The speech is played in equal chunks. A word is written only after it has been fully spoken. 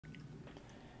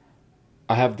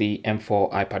I have the M4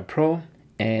 iPad Pro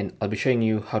and I'll be showing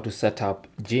you how to set up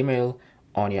Gmail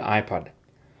on your iPad.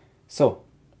 So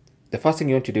the first thing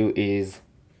you want to do is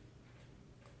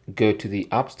go to the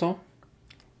App Store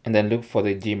and then look for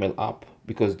the Gmail app,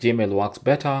 because Gmail works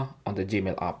better on the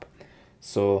Gmail app.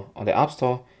 So on the App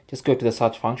Store, just go to the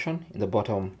search function in the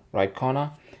bottom right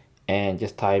corner and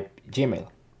just type Gmail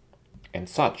and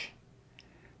search.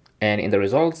 And in the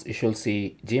results, you should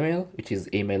see Gmail, which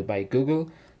is email by Google.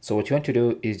 So what you want to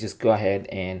do is just go ahead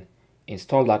and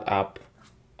install that app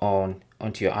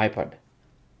onto your iPad.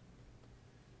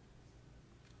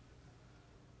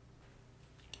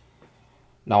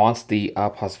 Now, once the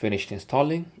app has finished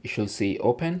installing, you should see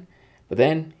open, but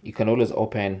then you can always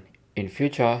open in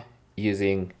future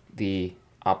using the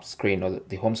app screen or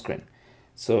the home screen.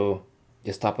 So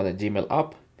just tap on the Gmail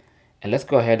app and let's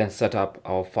go ahead and set up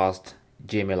our first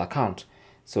Gmail account.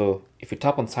 So if you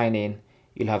tap on sign in,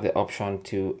 you'll have the option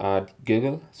to add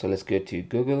Google. So let's go to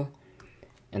Google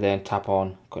and then tap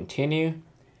on continue.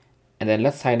 And then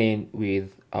let's sign in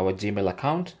with our Gmail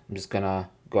account. I'm just gonna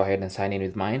go ahead and sign in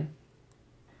with mine.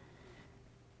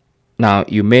 Now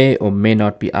you may or may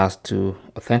not be asked to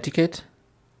authenticate,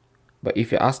 but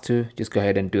if you're asked to, just go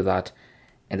ahead and do that.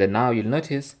 And then now you'll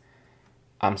notice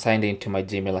I'm signed into my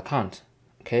Gmail account.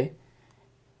 Okay.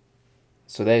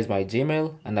 So there is my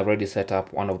Gmail, and I've already set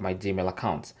up one of my Gmail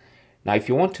accounts. Now, if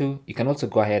you want to, you can also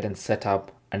go ahead and set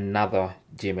up another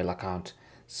Gmail account.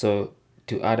 So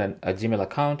to add a Gmail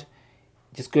account,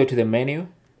 just go to the menu.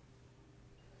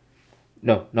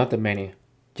 No, not the menu.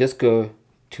 Just go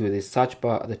to the search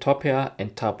bar at the top here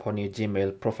and tap on your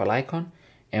Gmail profile icon.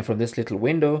 And from this little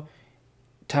window,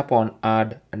 tap on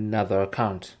add another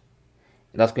account.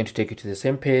 And that's going to take you to the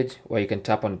same page where you can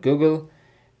tap on Google,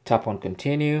 tap on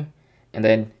continue, and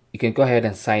then you can go ahead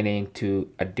and sign in to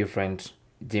a different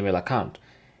Gmail account.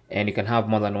 And you can have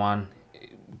more than one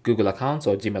Google accounts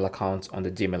or Gmail accounts on the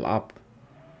Gmail app.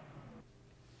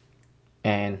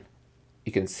 And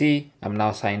you can see I'm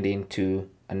now signed in to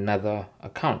another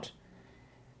account.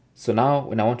 So now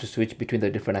when I want to switch between the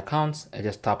different accounts, I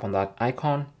just tap on that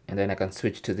icon and then I can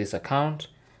switch to this account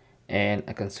and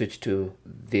I can switch to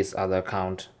this other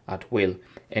account at will.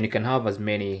 And you can have as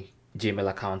many Gmail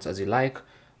accounts as you like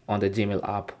on the Gmail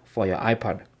app for your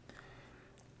iPad.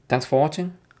 Thanks for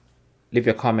watching. Leave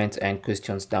your comments and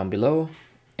questions down below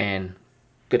and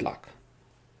good luck.